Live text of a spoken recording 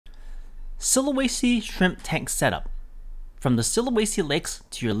Sulawesi Shrimp Tank Setup. From the Sulawesi Lakes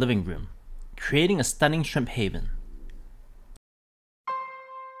to your living room, creating a stunning shrimp haven.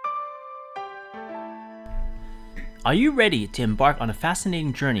 Are you ready to embark on a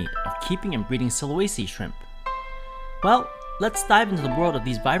fascinating journey of keeping and breeding Sulawesi shrimp? Well, let's dive into the world of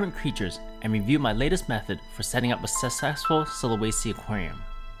these vibrant creatures and review my latest method for setting up a successful Sulawesi aquarium.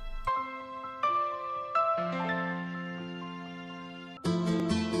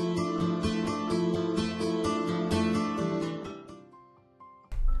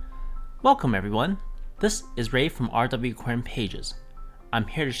 Welcome everyone, this is Ray from RW Aquarium Pages. I'm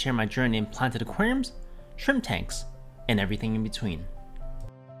here to share my journey in planted aquariums, shrimp tanks, and everything in between.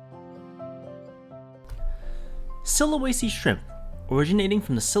 Sulawesi shrimp, originating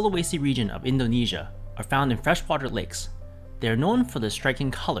from the Sulawesi region of Indonesia, are found in freshwater lakes. They are known for their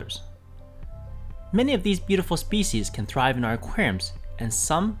striking colors. Many of these beautiful species can thrive in our aquariums, and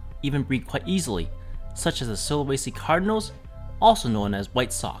some even breed quite easily, such as the Sulawesi cardinals, also known as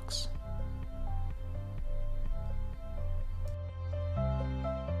white socks.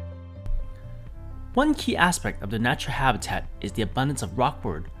 One key aspect of their natural habitat is the abundance of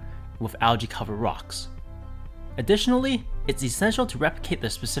rockwood with algae-covered rocks. Additionally, it's essential to replicate their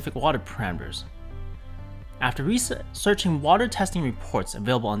specific water parameters. After researching water testing reports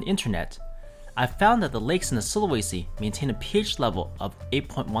available on the internet, I found that the lakes in the Sulawesi maintain a pH level of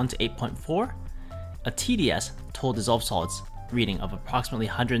 8.1 to 8.4, a TDS, total dissolved solids, reading of approximately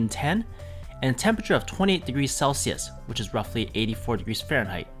 110, and a temperature of 28 degrees Celsius, which is roughly 84 degrees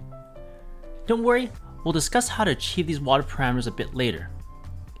Fahrenheit. Don't worry, we'll discuss how to achieve these water parameters a bit later.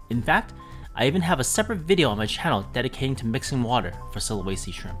 In fact, I even have a separate video on my channel dedicating to mixing water for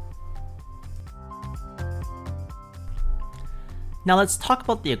Sulawesi shrimp. Now let's talk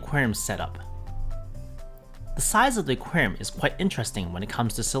about the aquarium setup. The size of the aquarium is quite interesting when it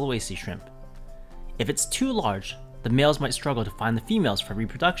comes to Sulawesi shrimp. If it's too large, the males might struggle to find the females for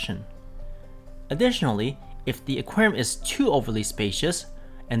reproduction. Additionally, if the aquarium is too overly spacious,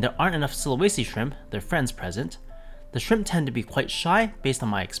 and there aren't enough Sulawesi shrimp, their friends, present, the shrimp tend to be quite shy based on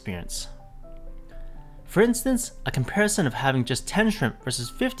my experience. For instance, a comparison of having just 10 shrimp versus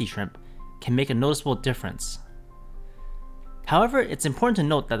 50 shrimp can make a noticeable difference. However, it's important to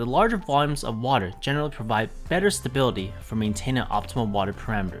note that the larger volumes of water generally provide better stability for maintaining optimal water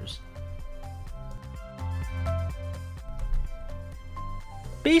parameters.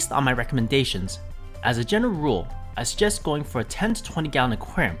 Based on my recommendations, as a general rule, I suggest going for a 10 to 20 gallon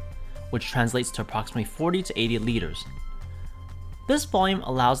aquarium, which translates to approximately 40 to 80 liters. This volume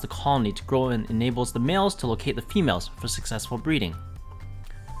allows the colony to grow and enables the males to locate the females for successful breeding.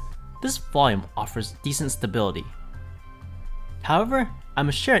 This volume offers decent stability. However, I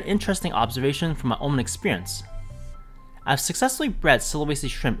must share an interesting observation from my own experience. I've successfully bred Sulawesi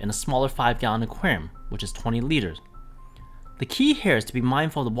shrimp in a smaller 5 gallon aquarium, which is 20 liters. The key here is to be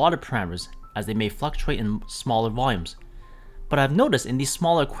mindful of the water parameters, as they may fluctuate in smaller volumes, but I've noticed in these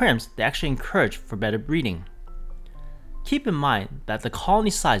smaller aquariums they actually encourage for better breeding. Keep in mind that the colony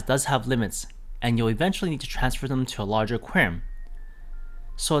size does have limits, and you'll eventually need to transfer them to a larger aquarium,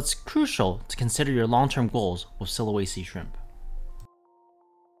 so it's crucial to consider your long-term goals with Sulawesi shrimp.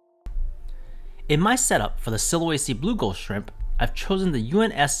 In my setup for the Sulawesi bluegill shrimp, I've chosen the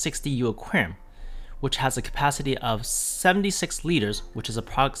UNS60U aquarium, which has a capacity of 76 liters, which is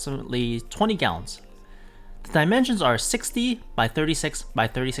approximately 20 gallons. The dimensions are 60 by 36 by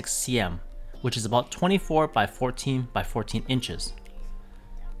 36 cm, which is about 24 by 14 by 14 inches.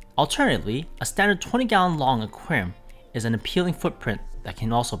 Alternatively, a standard 20 gallon long aquarium is an appealing footprint that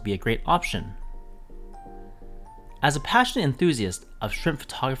can also be a great option. As a passionate enthusiast of shrimp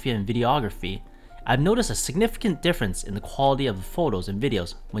photography and videography, I've noticed a significant difference in the quality of the photos and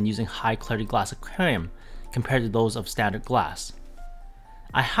videos when using high clarity glass aquarium compared to those of standard glass.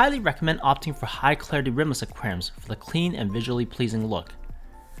 I highly recommend opting for high clarity rimless aquariums for the clean and visually pleasing look,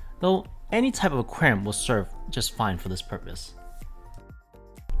 though any type of aquarium will serve just fine for this purpose.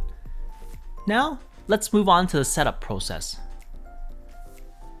 Now, let's move on to the setup process.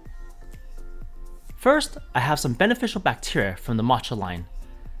 First, I have some beneficial bacteria from the matcha line.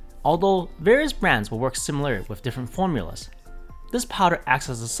 Although various brands will work similar with different formulas, this powder acts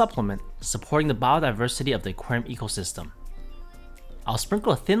as a supplement, supporting the biodiversity of the aquarium ecosystem. I'll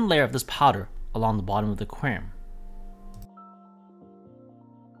sprinkle a thin layer of this powder along the bottom of the aquarium.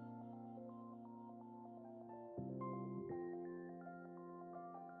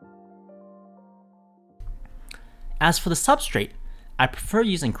 As for the substrate, I prefer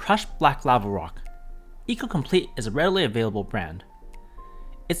using crushed black lava rock. EcoComplete is a readily available brand.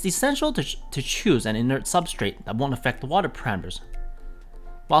 It's essential to choose an inert substrate that won't affect the water parameters.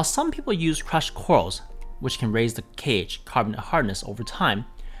 While some people use crushed corals, which can raise the KH carbonate hardness over time,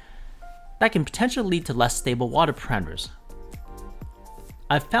 that can potentially lead to less stable water parameters.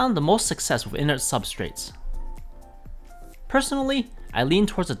 I've found the most success with inert substrates. Personally, I lean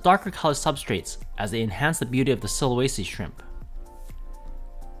towards the darker colored substrates as they enhance the beauty of the Sulawesi shrimp.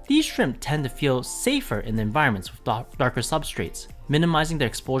 These shrimp tend to feel safer in the environments with darker substrates, minimizing their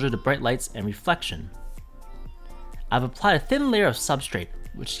exposure to bright lights and reflection. I've applied a thin layer of substrate,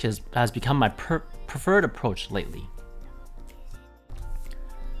 which has become my preferred approach lately.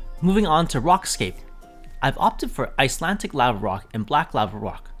 Moving on to rockscape, I've opted for Icelandic lava rock and black lava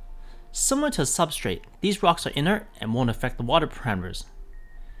rock. Similar to a substrate, these rocks are inert and won't affect the water parameters.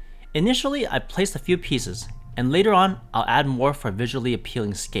 Initially, I placed a few pieces, and later on, I'll add more for a visually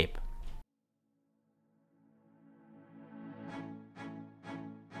appealing scape.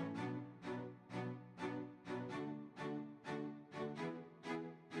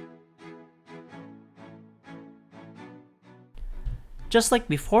 Just like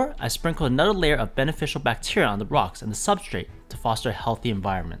before, I sprinkled another layer of beneficial bacteria on the rocks and the substrate to foster a healthy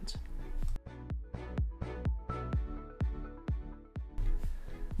environment.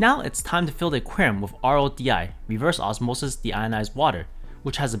 Now it's time to fill the aquarium with RODI, reverse osmosis deionized water,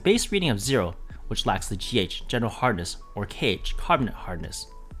 which has a base reading of 0, which lacks the GH, general hardness, or KH, carbonate hardness.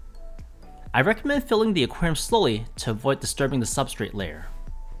 I recommend filling the aquarium slowly to avoid disturbing the substrate layer.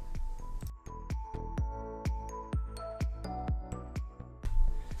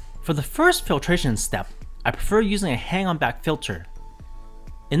 For the first filtration step, I prefer using a hang-on-back filter.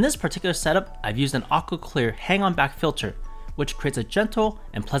 In this particular setup, I've used an aqua-clear hang-on-back filter, which creates a gentle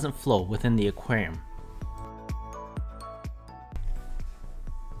and pleasant flow within the aquarium.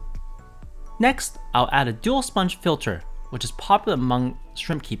 Next, I'll add a dual sponge filter, which is popular among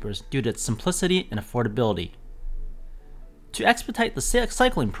shrimp keepers due to its simplicity and affordability. To expedite the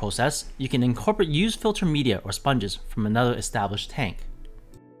cycling process, you can incorporate used filter media or sponges from another established tank.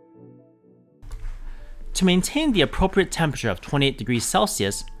 To maintain the appropriate temperature of 28 degrees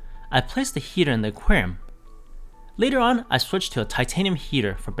Celsius, I placed the heater in the aquarium. Later on, I switched to a titanium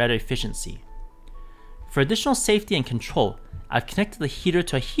heater for better efficiency. For additional safety and control, I've connected the heater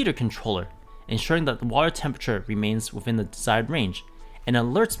to a heater controller, ensuring that the water temperature remains within the desired range and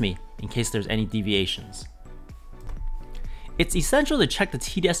alerts me in case there's any deviations. It's essential to check the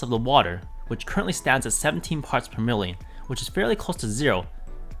TDS of the water, which currently stands at 17 parts per million, which is fairly close to 0.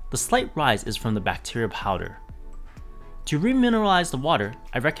 The slight rise is from the bacteria powder. To remineralize the water,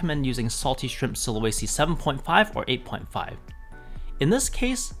 I recommend using Salty Shrimp Sulawesi 7.5 or 8.5. In this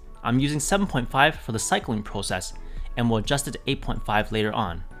case, I'm using 7.5 for the cycling process and will adjust it to 8.5 later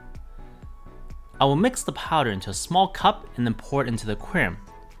on. I will mix the powder into a small cup and then pour it into the aquarium.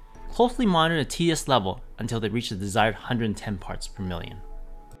 Closely monitor the TDS level until they reach the desired 110 parts per million.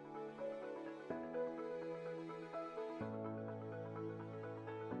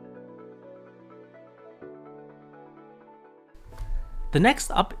 The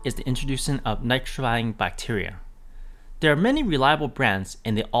next up is the introduction of nitrifying bacteria. There are many reliable brands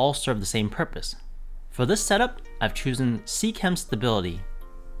and they all serve the same purpose. For this setup, I've chosen Seachem Stability.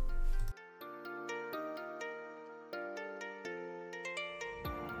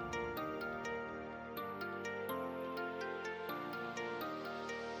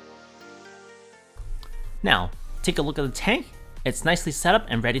 Now, take a look at the tank. It's nicely set up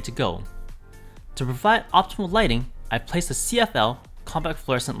and ready to go. To provide optimal lighting, I've placed a CFL compact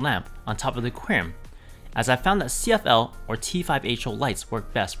fluorescent lamp on top of the aquarium, as I found that CFL or T5HO lights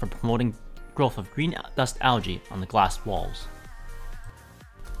work best for promoting growth of green dust algae on the glass walls.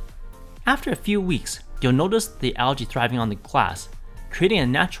 After a few weeks, you'll notice the algae thriving on the glass, creating a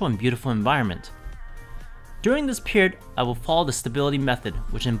natural and beautiful environment. During this period, I will follow the stability method,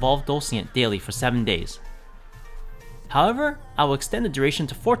 which involves dosing it daily for 7 days. However, I will extend the duration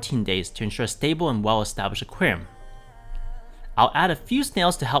to 14 days to ensure a stable and well-established aquarium. I'll add a few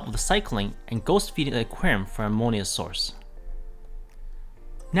snails to help with the cycling and ghost feeding the aquarium for an ammonia source.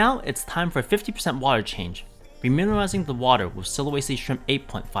 Now it's time for a 50% water change, remineralizing the water with Sulawesi Shrimp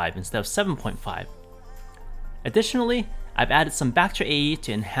 8.5 instead of 7.5. Additionally, I've added some Bacter AE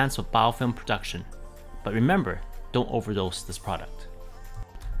to enhance with biofilm production, but remember, don't overdose this product.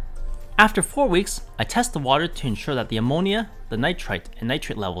 After 4 weeks, I test the water to ensure that the ammonia, the nitrite, and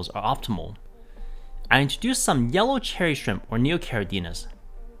nitrate levels are optimal. I introduced some yellow cherry shrimp or Neocaridinas.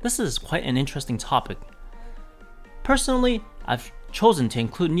 This is quite an interesting topic. Personally, I've chosen to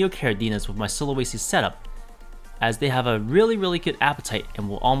include Neocaridinas with my Sulawesi setup, as they have a really good appetite and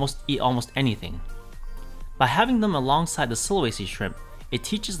will eat almost anything. By having them alongside the Sulawesi shrimp, it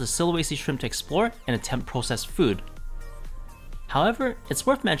teaches the Sulawesi shrimp to explore and attempt processed food. However, it's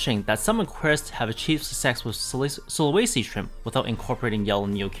worth mentioning that some aquarists have achieved success with Sulawesi shrimp without incorporating yellow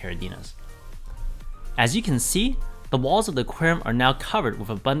Neocaridinas. As you can see, the walls of the aquarium are now covered with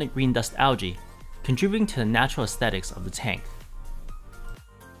abundant green dust algae, contributing to the natural aesthetics of the tank.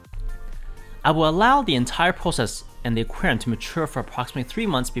 I will allow the entire process in the aquarium to mature for approximately 3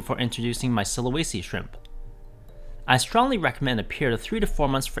 months before introducing my Sulawesi shrimp. I strongly recommend a period of 3 to 4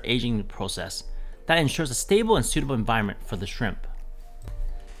 months for aging the process that ensures a stable and suitable environment for the shrimp.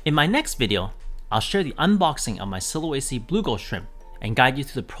 In my next video, I'll share the unboxing of my Sulawesi bluegill shrimp and guide you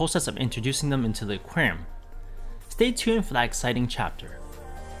through the process of introducing them into the aquarium. Stay tuned for that exciting chapter.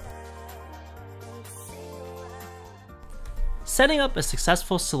 Setting up a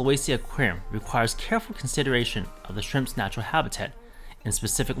successful Sulawesi aquarium requires careful consideration of the shrimp's natural habitat and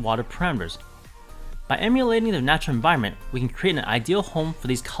specific water parameters. By emulating their natural environment, we can create an ideal home for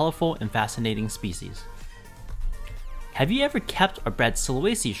these colorful and fascinating species. Have you ever kept or bred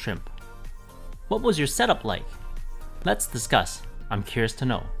Sulawesi shrimp? What was your setup like? Let's discuss. I'm curious to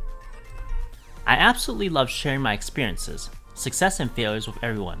know. I absolutely love sharing my experiences, success and failures with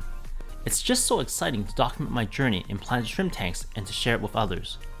everyone. It's just so exciting to document my journey in planted shrimp tanks and to share it with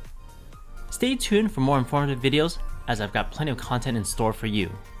others. Stay tuned for more informative videos as I've got plenty of content in store for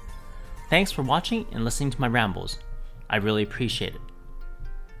you. Thanks for watching and listening to my rambles. I really appreciate it.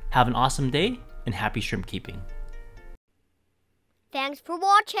 Have an awesome day and happy shrimp keeping. Thanks for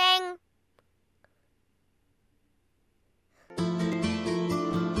watching.